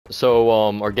So,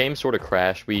 our game sort of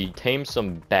crashed. We tamed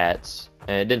some bats,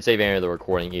 and it didn't save any of the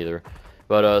recording either.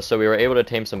 But, so we were able to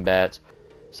tame some bats.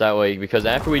 So that way, because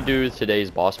after we do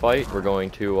today's boss fight, we're going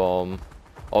to, oh,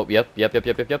 yep, and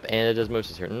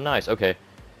Desmos is here. Nice, okay.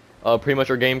 Pretty much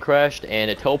our game crashed, and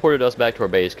it teleported us back to our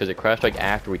base, because it crashed, like,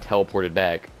 after we teleported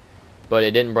back. But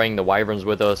it didn't bring the wyverns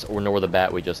with us, or nor the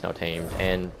bat we just now tamed.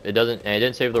 And it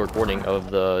didn't save the recording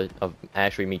of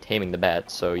actually me taming the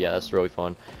bats, so yeah, that's really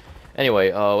fun.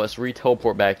 Anyway, let's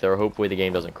re-teleport back there. Hopefully the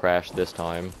game doesn't crash this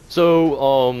time.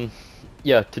 So,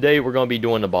 yeah, today we're going to be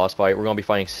doing the boss fight. We're going to be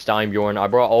fighting Steinbjorn. I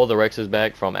brought all the Rexes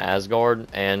back from Asgard,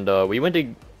 and we went to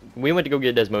go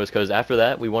get Desmos, because after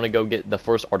that, we want to go get the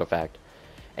first artifact.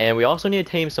 And we also need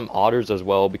to tame some otters as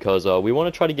well, because we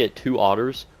want to try to get 2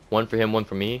 otters. One for him, one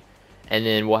for me. And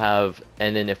then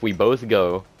if we both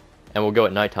go, and we'll go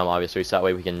at nighttime, obviously, so that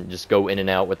way we can just go in and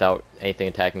out without anything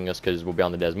attacking us, because we'll be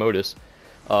on the Desmodus.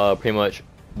 Pretty much,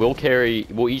 we'll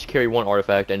each carry 1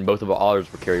 artifact, and both of our otters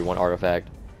will carry 1 artifact,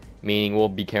 meaning we'll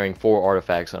be carrying 4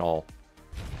 artifacts in all.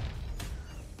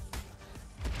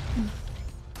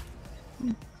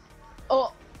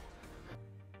 Oh.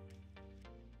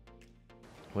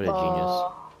 What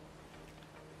a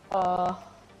genius.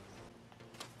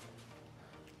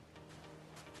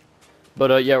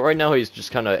 But yeah, right now he's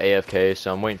just kind of AFK,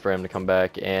 so I'm waiting for him to come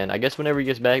back, and I guess whenever he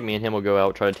gets back, me and him will go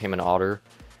out, try to tame an otter.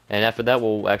 And after that,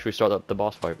 we'll actually start up the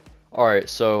boss fight. Alright,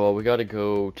 so we gotta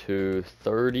go to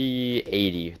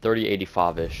 3080,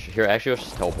 3085-ish. Here, actually, let's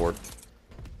just teleport.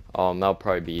 That'll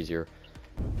probably be easier.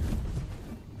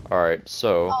 Alright,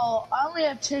 so... Oh, I only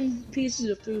have 10 pieces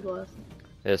of food left.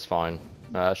 It's fine.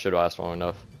 That should last long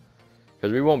enough.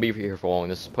 Because we won't be here for long.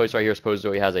 This place right here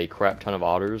supposedly has a crap ton of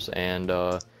otters, and,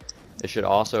 it should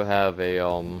also have a,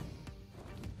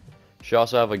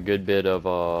 good bit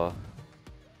of,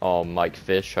 like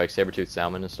fish, like saber-toothed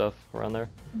salmon and stuff around there.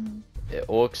 Mm-hmm. It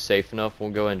looks safe enough.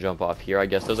 We'll go ahead and jump off here. I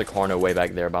guess there's a Carno way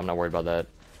back there, but I'm not worried about that.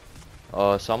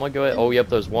 So I'm gonna go ahead. Oh, yep,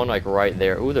 there's one like right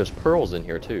there. Ooh, there's pearls in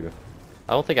here too.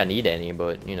 I don't think I need any,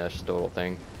 but you know, it's just a little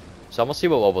thing. So I'm gonna see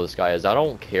what level this guy is. I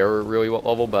don't care really what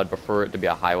level, but I'd prefer it to be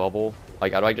a high level.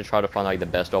 Like, I'd like to try to find like the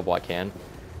best level I can.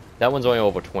 That one's only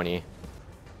over 20.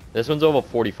 This one's over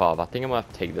 45. I think I'm gonna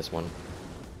have to take this one.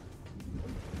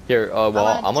 Here,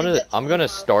 well, I'm gonna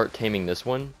start taming this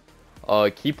one.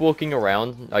 Keep looking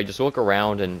around. Just look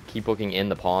around and keep looking in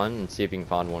the pond and see if you can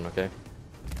find one, okay?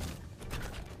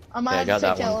 I might have to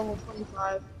take that level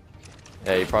 25.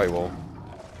 Yeah, you probably will.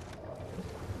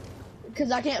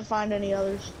 Because I can't find any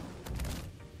others.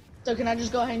 So can I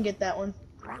just go ahead and get that one?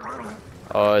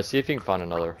 See if you can find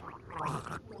another.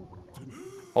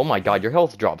 Oh my god, your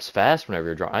health drops fast whenever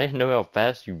you're dropping. I didn't know how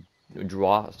fast you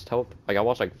lost health. Like, I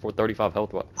watched like 435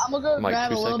 health. What? I'm gonna go like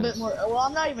grab a little seconds. bit more. Well,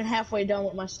 I'm not even halfway done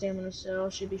with my stamina, so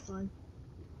it should be fine.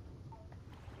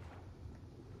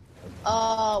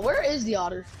 Where is the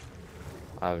otter?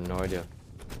 I have no idea.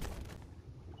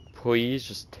 Please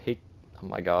just take. Oh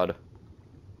my god.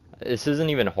 This isn't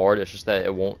even hard. It's just that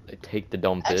it won't take the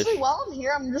dumb fish. Actually, while I'm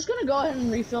here, I'm just gonna go ahead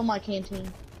and refill my canteen.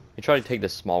 You try to take the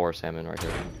smaller salmon right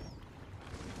here.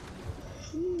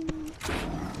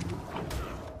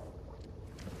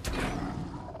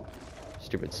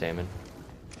 Stupid salmon.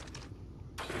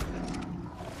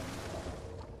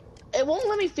 It won't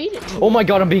let me feed it. Oh my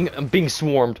god, I'm being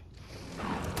swarmed.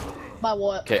 By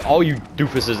what? Okay, all you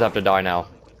doofuses have to die now.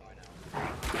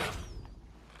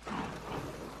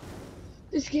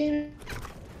 This game.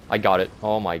 I got it.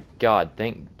 Oh my god,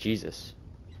 thank Jesus.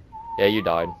 Yeah, you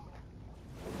died.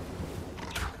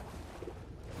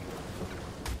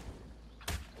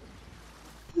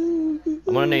 I'm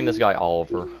gonna name this guy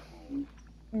Oliver.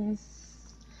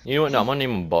 You know what? No, I'm gonna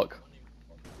name him Buck.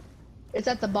 It's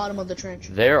at the bottom of the trench.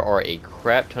 There are a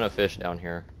crap ton of fish down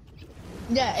here.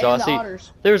 Yeah, So and I the see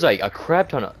otters. there's like a crap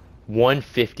ton of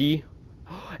 150,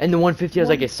 and the 150 has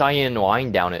like a cyan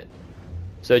line down it.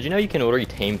 So did you know you can already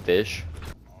tame fish?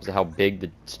 Is how big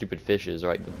the stupid fish is,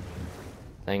 right? The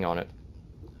thing on it.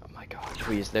 Oh my god,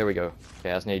 please, there we go.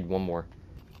 Okay, I just need one more.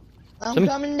 I'm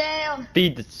coming down.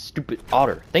 Feed the stupid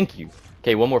otter. Thank you.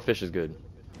 Okay, one more fish is good.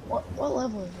 What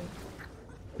level is it?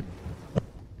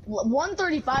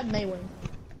 135 may win.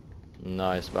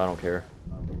 Nice, but I don't care.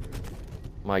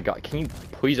 My god, can you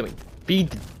please let me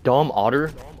feed the dumb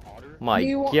otter? My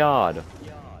god.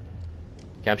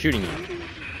 Okay, I'm shooting you.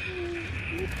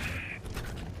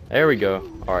 There we go.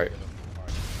 Alright.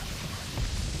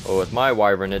 Oh, with my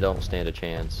wyvern, it don't stand a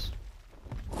chance.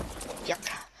 Yuck.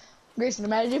 Grayson,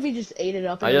 imagine if he just ate it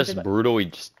up. I just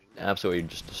brutally, absolutely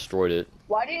destroyed it.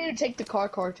 Why didn't you take the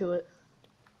car to it?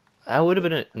 That would have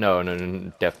been no,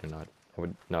 definitely not. I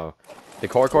would no. The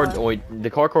car cord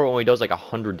only does like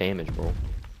 100 damage, bro.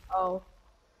 Oh.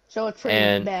 So it's pretty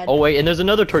And bad. oh wait, and there's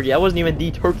another turkey. That wasn't even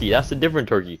the turkey. That's a different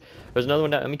turkey. There's another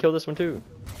one. Let me kill this one too.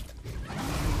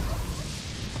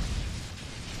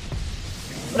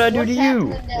 What did I do to you?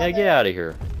 Yeah, get out of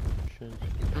here.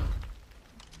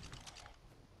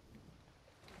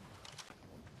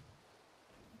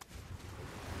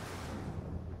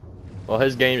 Well,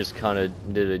 his game just kind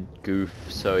of did a goof,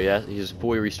 so yeah, he's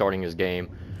fully restarting his game.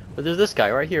 But there's this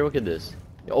guy right here. Look at this.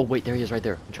 Oh wait, there he is right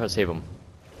there. I'm trying to save him.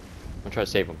 I'm trying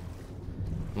to save him.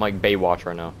 I'm like Baywatch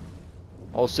right now.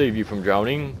 I'll save you from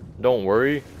drowning. Don't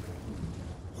worry.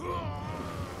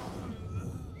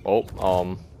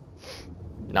 Oh,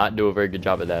 not do a very good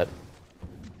job at that.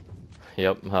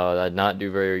 Yep, I'd not do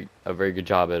a very good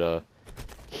job at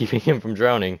keeping him from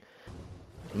drowning.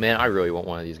 Man, I really want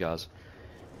one of these guys.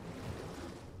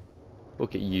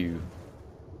 Look at you.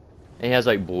 And he has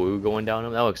like blue going down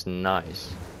him. That looks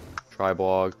nice.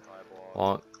 Triblog.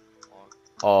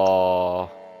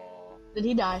 Did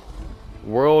he die?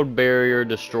 World barrier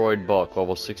destroyed buck,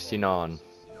 level 69.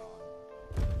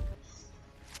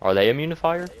 Are they immune to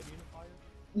fire?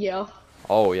 Yeah.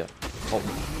 Oh yeah. Oh.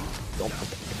 Go.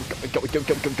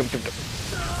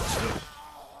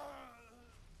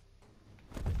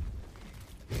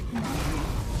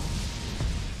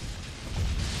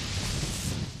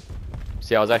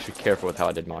 See, I was actually careful with how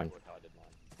I did mine.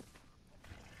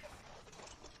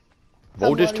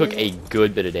 Voltage took a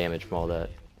good bit of damage from all that.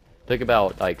 Took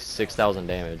about like 6,000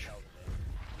 damage.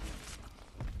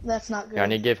 That's not good. Yeah, I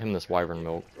need to give him this wyvern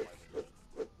milk.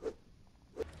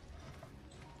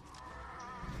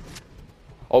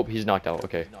 Oh, he's knocked out.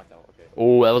 Okay.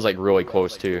 Oh, that was like really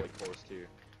close too.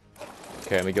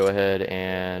 Okay, let me go ahead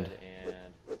and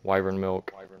wyvern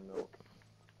milk.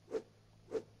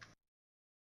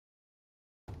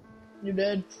 You're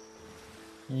dead.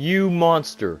 You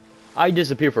monster! I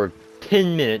disappeared for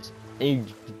 10 minutes and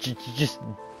you just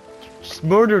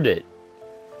murdered it.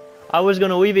 I was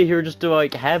gonna leave it here just to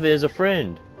like have it as a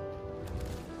friend.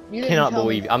 You Cannot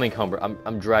believe I'm encumbered.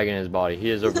 I'm dragging his body. He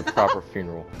deserves a proper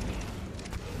funeral.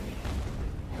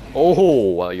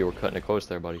 Oh, wow, you were cutting it close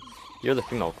there, buddy. You're the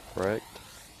female, correct?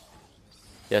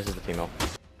 Yes, it's the female.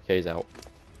 Okay, he's out.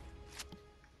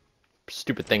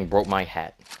 Stupid thing broke my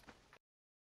hat.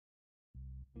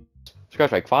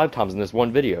 Scratched like 5 times in this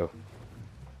one video.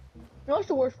 You know what's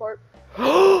the worst part?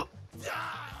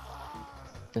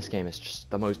 This game is just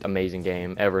the most amazing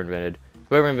game ever invented.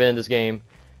 Whoever invented this game,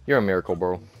 you're a miracle,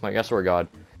 bro. Like, I swear to God.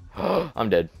 I'm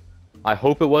dead. I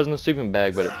hope it wasn't a sleeping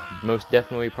bag, but it most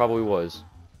definitely probably was.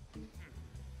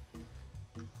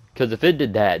 Because if it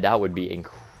did that, that would be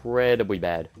incredibly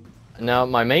bad. Now,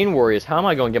 my main worry is how am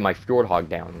I going to get my Fjord Hog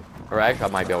down? Or actually, I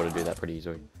might be able to do that pretty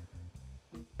easily.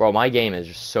 Bro, my game is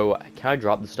just so... Can I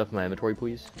drop this stuff in my inventory,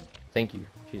 please? Thank you.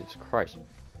 Jesus Christ.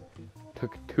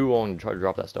 Took too long to try to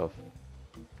drop that stuff.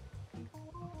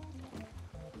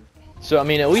 So, I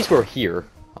mean, at least we're here.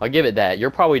 I'll give it that.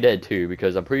 You're probably dead, too,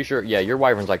 because I'm pretty sure... Yeah, your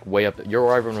wyvern's like way up... Your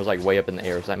wyvern was like way up in the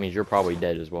air, so that means you're probably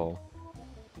dead as well.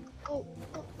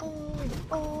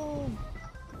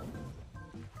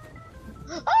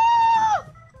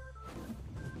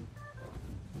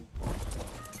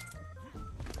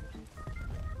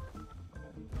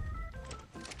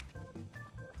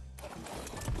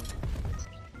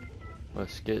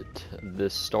 Let's get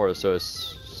this started. So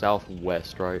it's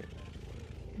southwest, right?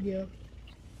 Yeah.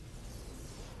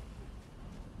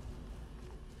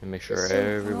 And make sure So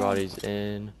everybody's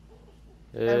in.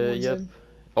 Everyone's Yep. in.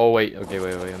 Oh wait, okay,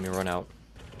 wait, let me run out.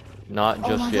 Not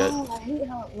just yet. God, I hate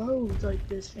how it loads like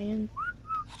this, man.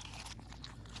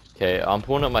 Okay, I'm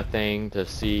pulling up my thing to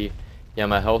see. Yeah,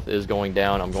 my health is going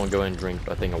down. I'm going to go and drink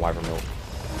a thing of wyvern milk.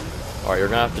 Alright, you're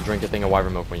gonna have to drink a thing of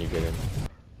wyvern milk when you get in.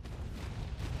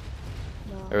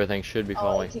 No. Everything should be Oh,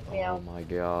 falling. it kicked me Oh out. my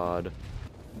god.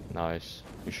 Nice.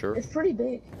 You sure? It's pretty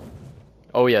big.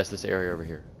 Oh yes, this area over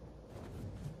here.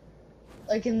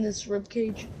 Like in this rib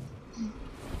cage.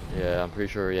 Yeah, I'm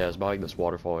pretty sure. Yeah, it's about like this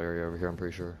waterfall area over here. I'm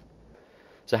pretty sure.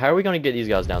 So how are we gonna get these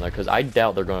guys down there? Because I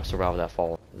doubt they're gonna survive that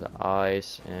fall. The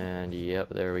ice and yep,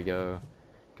 there we go.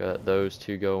 Got those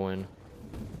two going.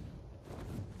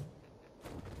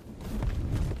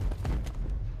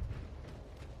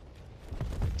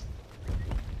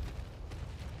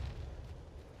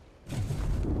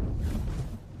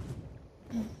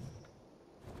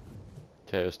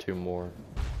 Okay, there's 2 more.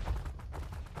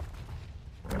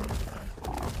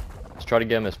 Let's try to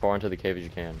get them as far into the cave as you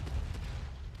can.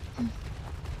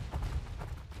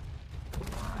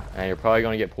 And you're probably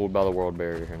going to get pulled by the world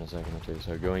barrier here in a second or two,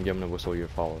 so go and give them the whistle you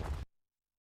follow.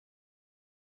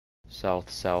 South,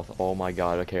 south. Oh my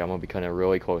god. Okay, I'm gonna be cutting it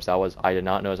really close. I did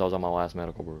not notice I was on my last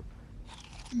medical brew.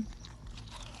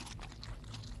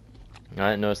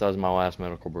 I didn't notice that was my last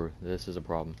medical brew. This is a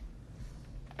problem.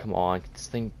 Come on,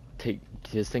 can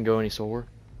this thing go any slower?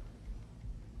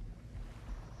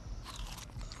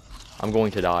 I'm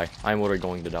going to die. I'm literally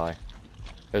going to die.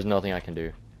 There's nothing I can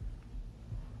do.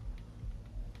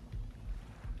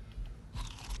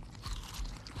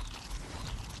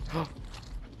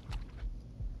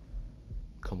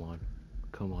 Come on.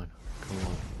 Come on. Come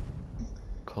on.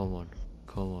 Come on.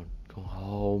 Come on. Come on.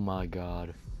 Oh my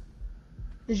god.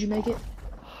 Did you make it?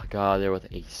 God, there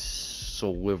with a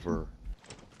sliver.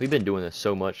 We've been doing this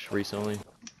so much recently.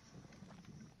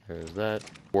 There's that.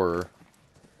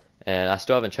 And I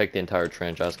still haven't checked the entire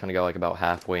trench. I just kind of got like about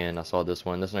halfway in. I saw this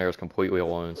one. This one area was completely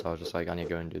alone, so I was just like, I need to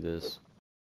go and do this.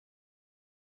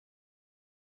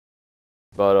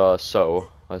 But, so,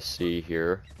 let's see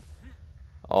here.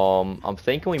 I'm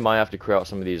thinking we might have to clear out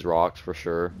some of these rocks for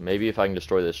sure. Maybe if I can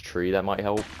destroy this tree, that might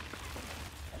help.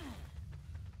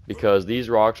 Because these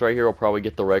rocks right here will probably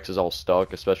get the Rexes all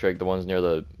stuck, especially like the ones near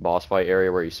the boss fight area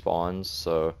where he spawns,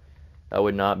 so that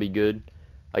would not be good.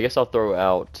 I guess I'll throw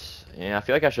out, yeah, I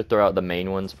feel like I should throw out the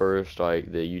main ones first,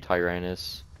 like the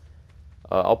Utyrannus.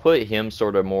 I'll put him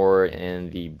sort of more in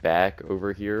the back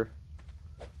over here,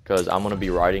 because I'm going to be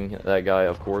riding that guy,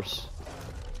 of course.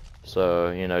 So,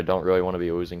 you know, don't really want to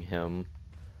be losing him.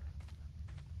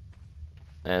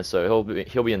 And so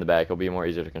he'll be in the back. He'll be more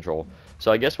easier to control.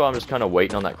 So I guess while I'm just kind of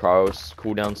waiting on that Cryos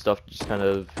cooldown stuff to just kind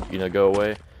of, you know, go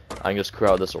away, I can just clear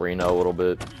out this arena a little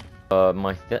bit.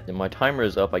 My timer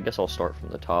is up. I guess I'll start from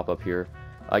the top up here.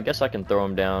 I guess I can throw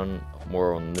him down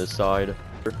more on this side.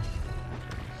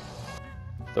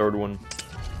 Third one.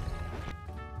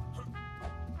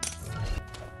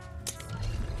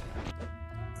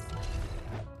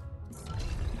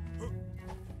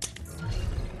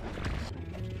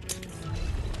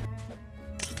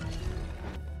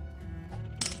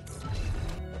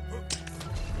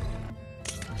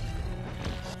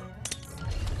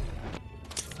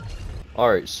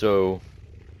 Alright, so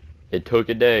it took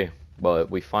a day,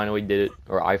 but we finally did it,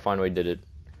 or I finally did it.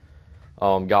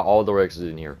 Got all the Rexes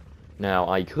in here. Now,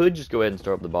 I could just go ahead and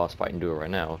start up the boss fight and do it right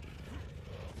now,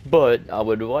 but I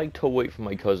would like to wait for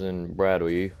my cousin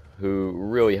Bradley, who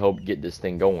really helped get this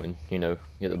thing going, you know,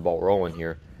 get the ball rolling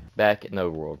here, back in the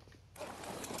overworld.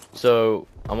 So,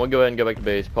 I'm gonna go ahead and go back to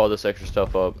base, pull this extra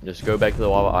stuff up, just go back to the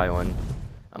lava island.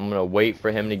 I'm gonna wait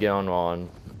for him to get on.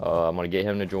 I'm gonna get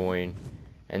him to join.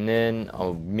 And then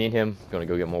me and him gonna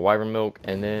go get more wyvern milk,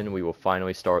 and then we will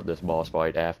finally start this boss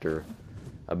fight after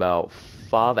about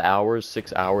 5 hours,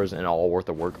 6 hours, and all worth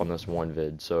of work on this one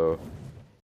vid. So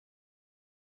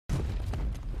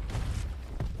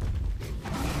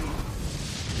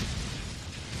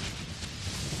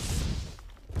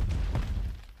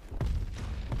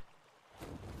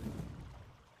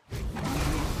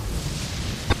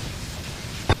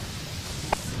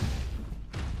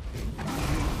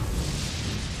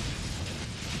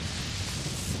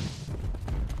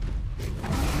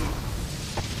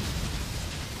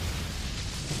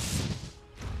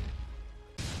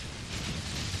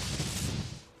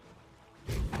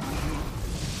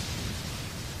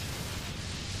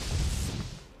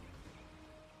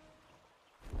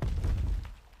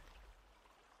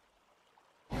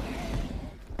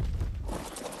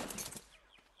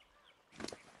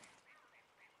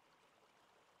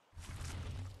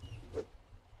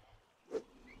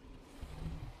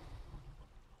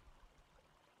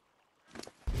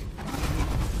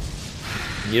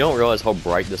you don't realize how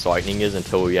bright this lightning is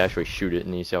until you actually shoot it,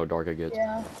 and you see how dark it gets.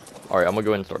 Yeah. Alright, I'm gonna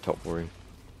go ahead and start teleporting.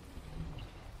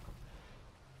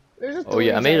 Oh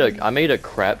yeah, I made a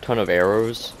crap ton of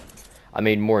arrows. I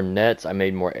made more nets, I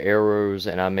made more arrows,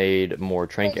 and I made more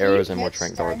trank arrows and more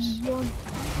trank darts.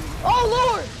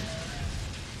 Oh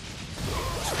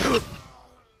Lord!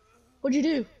 What'd you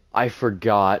do? I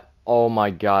forgot. Oh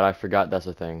my god, I forgot that's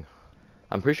a thing.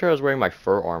 I'm pretty sure I was wearing my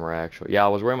fur armor, actually. Yeah, I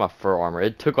was wearing my fur armor.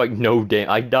 It took, like, no damage.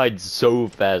 I died so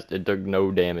fast, it took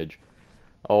no damage.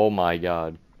 Oh my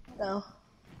god. No.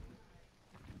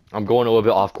 I'm going a little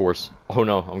bit off course. Oh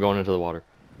no, I'm going into the water.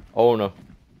 Oh no.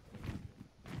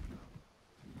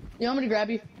 You want me to grab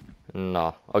you?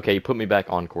 Nah. Okay, you put me back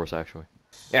on course, actually.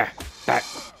 Yeah. Back.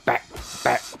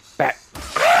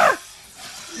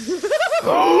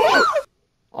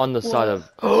 On the side of...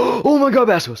 Oh my god,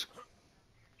 Basilisk!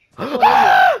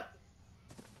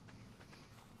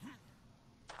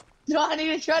 Do I need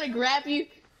to try to grab you?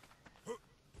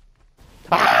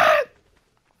 It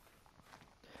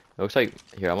looks like...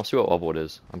 Here, I'm gonna see what level it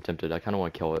is. I'm tempted. I kind of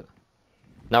want to kill it.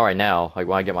 Not right now. Like,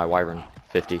 when I get my wyvern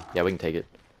 50. Yeah, we can take it.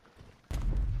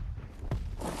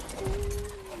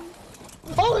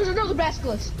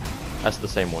 Basilisk. That's the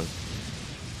same one.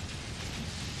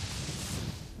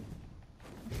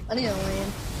 I need a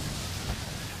land.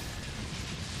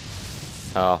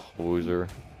 Ah, loser.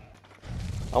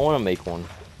 I want to make one.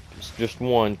 Just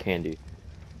one candy.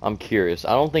 I'm curious.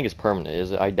 I don't think it's permanent,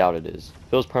 is it? I doubt it is.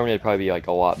 If it was permanent, it'd probably be like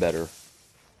a lot better.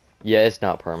 Yeah, it's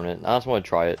not permanent. I just want to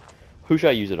try it. Who should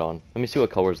I use it on? Let me see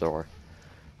what colors there are.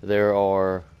 There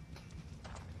are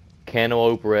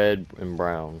cantaloupe red and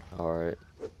brown. Alright.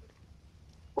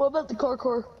 What about the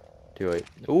core? Do it.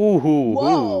 Ooh,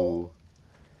 Whoa.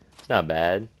 It's not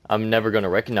bad. I'm never gonna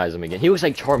recognize him again. He looks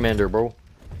like Charmander, bro.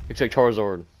 He looks like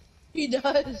Charizard. He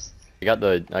does. I got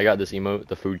this emote,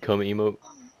 the food coma emote.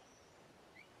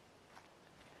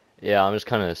 Yeah, I'm just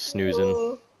kind of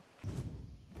snoozing.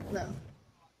 No.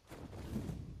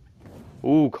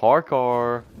 Ooh,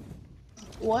 car.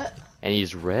 What? And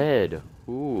he's red.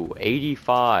 Ooh,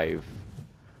 85.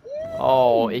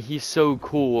 Oh, he's so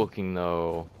cool looking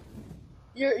though.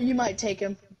 You might take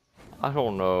him. I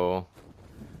don't know.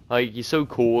 Like, he's so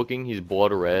cool looking. He's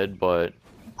blood red, but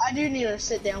I do need to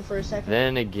sit down for a second.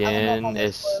 then again,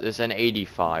 it's an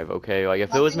 85. Okay, like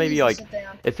if My it was thing maybe needs to like sit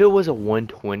down. if it was a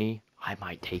 120, I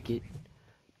might take it,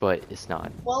 but it's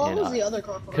not. Well, what was the other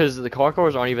car? Because the car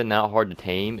cars aren't even that hard to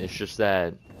tame. It's just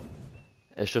that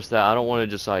I don't want to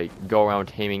just like go around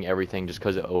taming everything just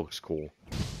because it looks cool.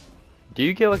 Do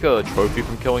you get like a trophy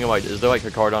from killing him? Like, is there like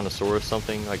a Cardanosaurus or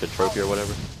something, like a trophy or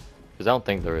whatever? Because I don't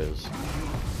think there is.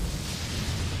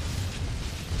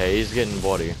 Hey, he's getting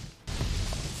bloody.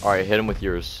 Alright, hit him with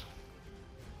yours.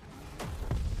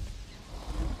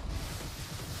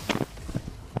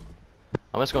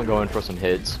 I'm just gonna go in for some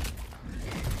hits.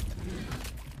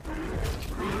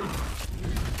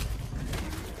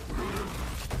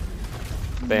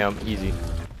 Bam, easy.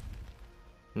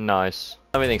 Nice.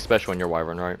 Anything special in your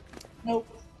wyvern, right? Nope.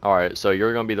 Alright, so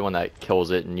you're gonna be the one that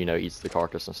kills it and, you know, eats the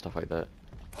carcass and stuff like that.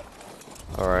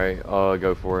 Alright,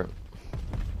 go for it.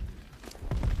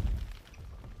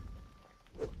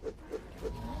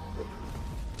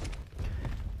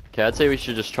 Okay, I'd say we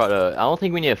should just try to... I don't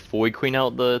think we need to fully clean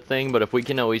out the thing, but if we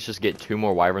can at least just get 2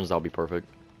 more wyverns, that'll be perfect.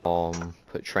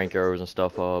 Put trank arrows and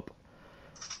stuff up.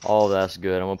 All that's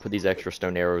good. I'm gonna put these extra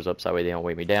stone arrows up so that way they don't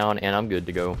weigh me down, and I'm good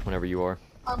to go whenever you are.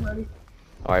 I'm ready.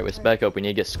 Alright, let's back up. We need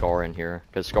to get Scar in here,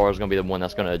 because Scar's gonna be the one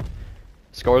that's gonna...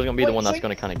 Scar's gonna be the one that's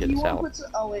gonna kind of get us out.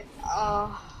 Oh wait,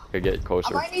 Okay, get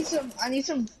closer. I need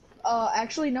some,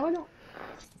 actually, no I don't.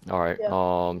 Alright,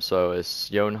 Yeah. so it's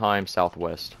Jotunheim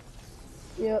southwest.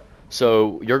 Yep.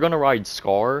 So, you're gonna ride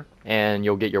Scar, and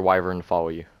you'll get your wyvern to follow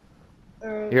you.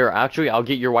 Here, actually, I'll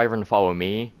get your wyvern to follow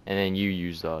me, and then you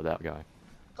use, that guy.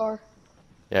 Scar.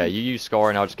 Yeah, you use Scar,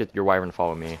 and I'll just get your wyvern to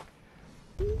follow me.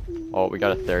 Oh, we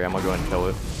got a Theory. I'm gonna go ahead and kill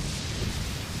it.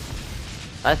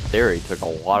 That Theory took a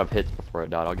lot of hits before it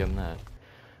died, I'll give him that.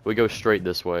 We go straight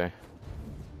this way.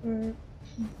 Can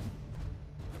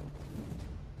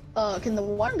the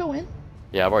water go in?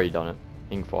 Yeah, I've already done it.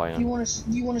 You can fly in. Do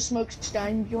you wanna smoke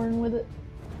Steinbjorn with it?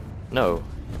 No.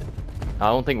 I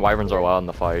don't think wyverns are allowed in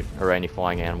the fight, or any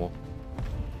flying animal.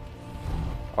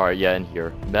 Alright, yeah, in here.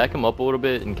 Back him up a little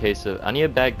bit in case of... I need to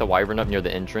back the wyvern up near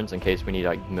the entrance in case we need,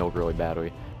 like, milk really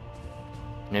badly.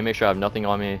 I need to make sure I have nothing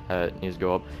on me that needs to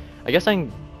go up. I guess I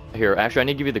can... Here, actually, I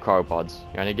need to give you the cryopods.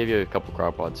 I need to give you a couple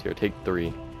cryopods here. Take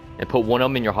 3. And put one of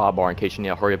them in your hotbar in case you need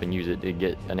to hurry up and use it to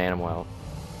get an animal out.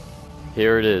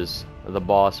 Here it is. The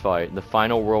boss fight. The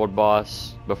final world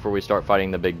boss before we start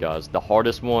fighting the big guys. The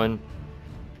hardest one.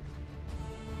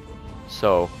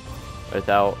 So,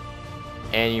 without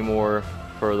any more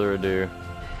further ado,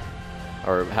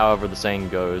 or however the saying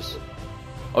goes.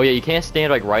 Oh yeah, you can't stand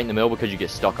like right in the middle because you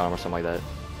get stuck on them or something like that.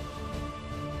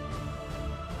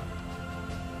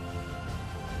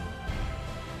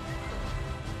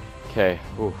 Okay,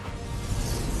 oof.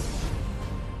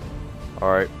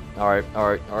 Alright,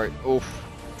 oof.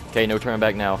 Okay, no turning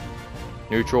back now.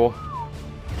 Neutral.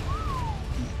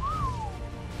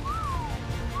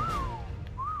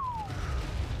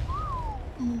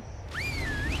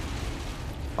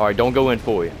 Alright, don't go in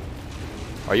fully.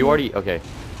 Are you already... Okay.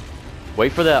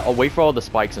 Wait for that. Oh, wait for all the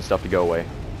spikes and stuff to go away.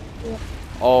 Yeah.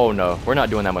 Oh no, we're not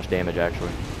doing that much damage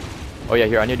actually. Oh yeah,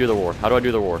 here, I need to do the roar. How do I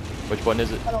do the roar? Which button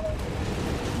is it? I don't know.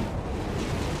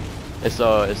 It's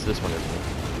this one, isn't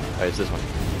it? Alright, it's this one.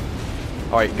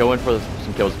 Alright, go in for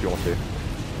some kills if you want to.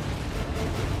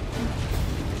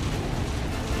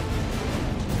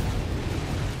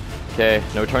 Okay,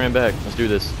 no turning back. Let's do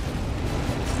this.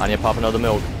 I need to pop another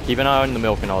milk. Keep an eye on the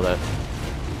milk and all that.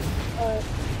 Alright.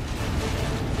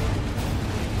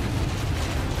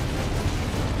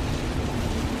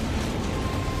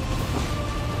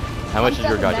 How much is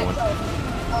your guy doing?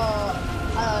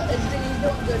 He's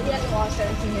doing good. He hasn't lost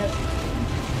anything yet.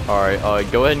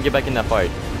 Alright, go ahead and get back in that fight.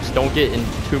 Just don't get in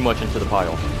too much into the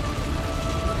pile.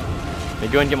 Let me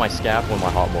go ahead and get my scaffold and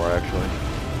my hotbar, actually.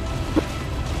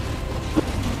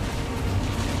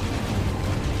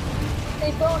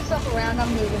 He's throwing stuff around. I'm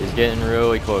moving. He's getting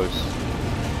really close.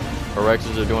 Our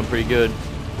Rexes are doing pretty good.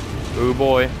 Ooh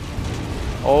boy.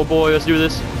 Oh boy, let's do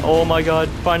this. Oh my god,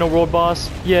 final world boss.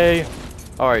 Yay.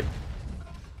 Alright.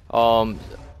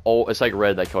 Oh, it's like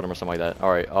red that killed him or something like that.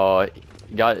 Alright,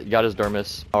 got his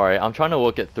dermis. Alright, I'm trying to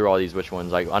look through all these which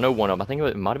ones. Like, I know one of them. I think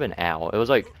it might have been Owl. It was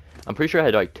like, I'm pretty sure I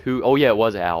had like 2. Oh yeah, it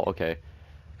was Owl. Okay.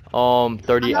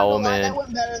 30 element. That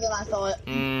went better than I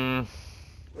thought.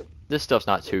 This stuff's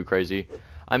not too crazy.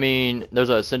 I mean, there's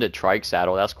a Ascendant Trike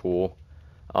saddle. That's cool.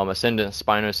 Ascendant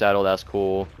Spino saddle. That's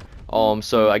cool.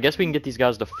 So I guess we can get these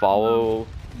guys to follow.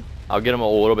 I'll get them a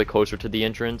little bit closer to the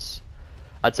entrance.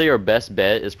 I'd say our best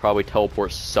bet is probably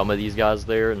teleport some of these guys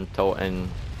there and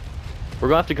we're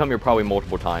gonna have to come here probably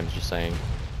multiple times, just saying.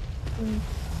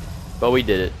 But we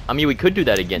did it. I mean, we could do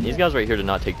that again. These guys right here did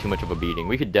not take too much of a beating.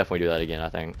 We could definitely do that again, I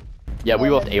think. Yeah, we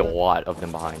left a lot of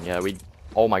them behind. Yeah,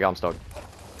 oh my god, I'm stuck.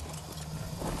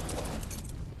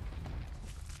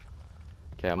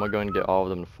 Okay, I'm gonna go and get all of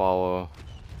them to follow.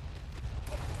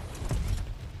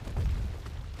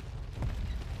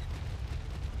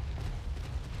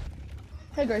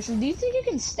 Hey Grayson, do you think you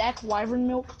can stack wyvern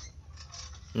milk?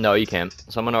 No, you can't.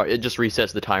 So it just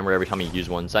resets the timer every time you use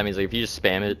one. So that means like if you just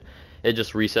spam it, it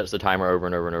just resets the timer over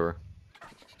and over and over.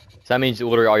 So that means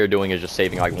literally all you're doing is just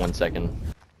saving like 1 second.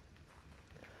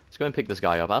 Let's go ahead and pick this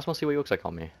guy up. I just want to see what he looks like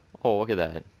on me. Oh, look at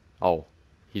that. Oh,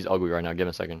 he's ugly right now. Give him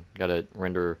a second. Gotta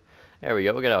render. There we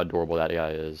go. Look at how adorable that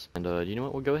guy is. And you know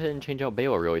what? We'll go ahead and change out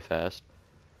Bela really fast.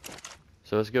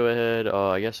 So let's go ahead.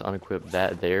 I guess unequip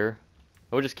that there.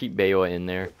 We'll just keep Bela in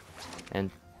there.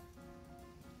 And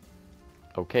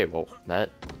okay, well that's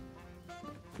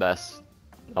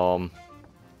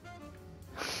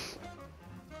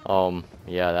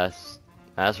yeah,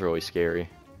 that's really scary.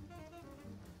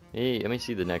 Hey, let me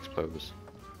see the next pose.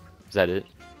 Is that it?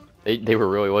 They were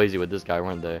really lazy with this guy,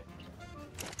 weren't they?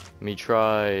 Let me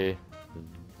try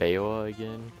Bela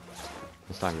again.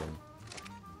 It's not good.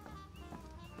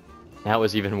 That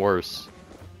was even worse.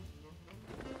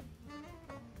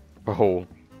 Oh.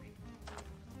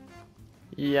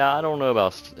 Yeah, I don't know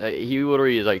about... he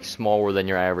literally is like smaller than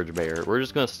your average bear. We're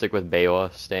just gonna stick with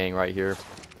Bela staying right here.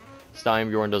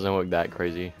 Steinbjorn doesn't look that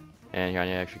crazy. And I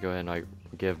need to actually go ahead and like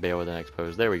give Bela the next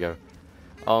pose. There we go.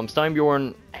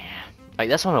 Steinbjorn, like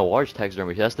that's on a large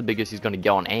taxidermy. That's the biggest he's gonna get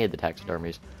on any of the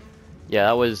taxidermies. Yeah,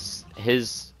 that was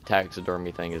his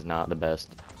taxidermy thing is not the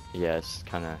best. Yeah, it's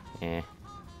kind of eh.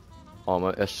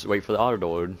 Let's just wait for the auto to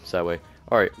load. So that way.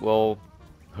 All right. Well,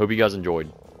 hope you guys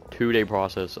enjoyed. 2-day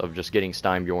process of just getting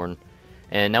Steinbjorn,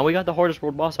 and now we got the hardest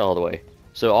world boss out of the way.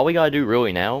 So all we gotta do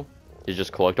really now is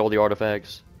just collect all the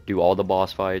artifacts, do all the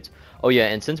boss fights. Oh yeah,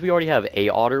 and since we already have a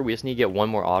otter, we just need to get one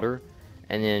more otter,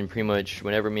 and then pretty much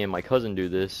whenever me and my cousin do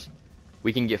this,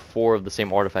 we can get 4 of the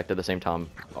same artifact at the same time.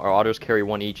 Our otters carry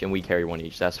 1 each, and we carry 1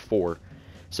 each. That's 4.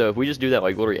 So if we just do that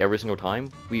like literally every single time,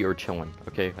 we are chilling.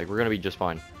 Okay, like we're gonna be just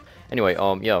fine. Anyway,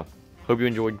 yeah. Hope you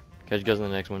enjoyed. Catch you guys in the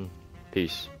next one.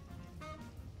 Peace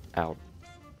out.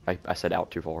 I said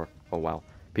out too far. Oh wow.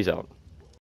 Peace out.